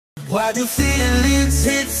Why do feelings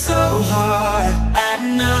hit so hard at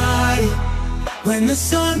night when the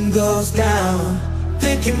sun goes down?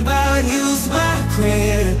 Thinking about you's my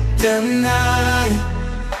kryptonite.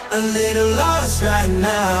 A little lost right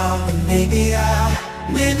now. Maybe I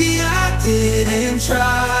didn't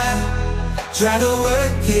try to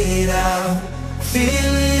work it out.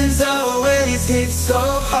 Feelings always hit so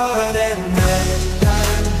hard at night.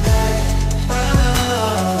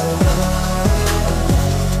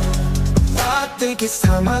 I think it's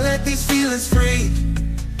time I let these feelings free,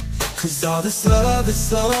 'cause all this love is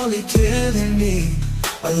slowly killing me.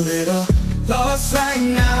 A little lost right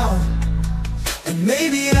now. And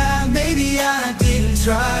maybe I didn't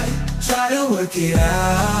try to work it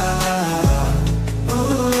out.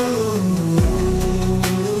 Ooh.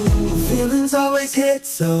 Feelings always hit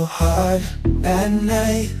so hard at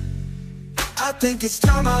night. I think it's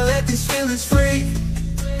time I let these feelings free,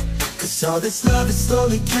 'cause all this love is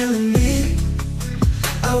slowly killing me.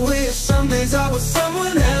 I wish some days I was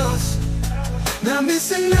someone else, not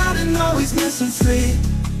missing out and always missing sleep.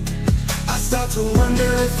 I start to wonder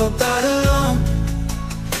if I got alone.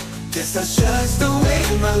 Guess that's just the way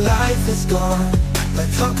my life is gone.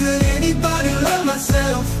 Like how could anybody love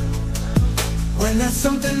myself when that's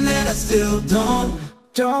something that I still don't?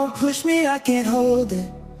 Don't push me, I can't hold it,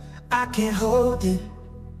 I can't hold it.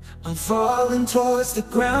 I'm falling towards the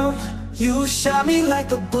ground. You shot me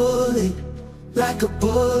like a bullet, like a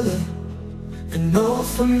bullet. An old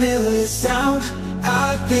familiar sound.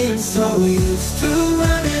 I've been so used to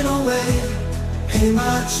running away. Ain't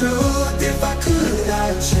my truth, if I could,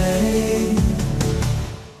 I'd change.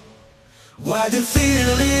 Why do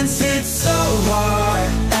feelings hit so hard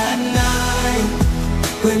at night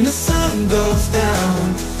when the sun goes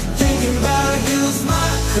down? Thinking about you's my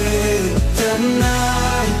kryptonite.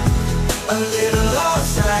 A little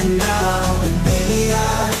lost right now. And maybe I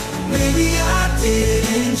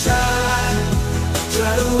didn't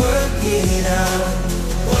try to work it out.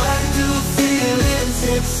 Why do feelings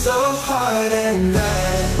hit so hard at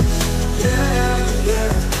night?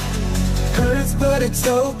 Yeah. Hurts but it's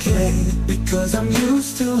okay, because I'm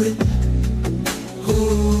used to it.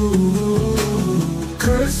 Ooh.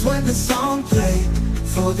 Curse when the song played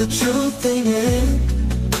for the truth thing in.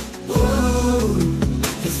 Ooh.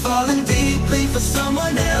 You're falling deeply for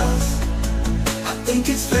someone else. I think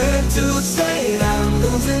it's fair to say I'm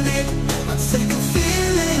losing it. I'm sick of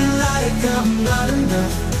feeling like I'm not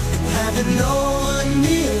enough, having no one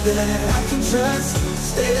near that I can trust.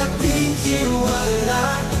 Stay up thinking what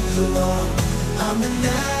I belong. I'm an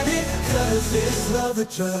addict 'cause this love a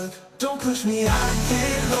drug. Don't push me, I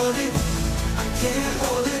can't hold it, I can't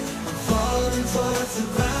hold it. I'm falling towards the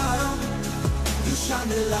ground. You shot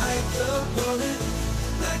me like a bullet,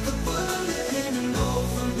 like a bullet.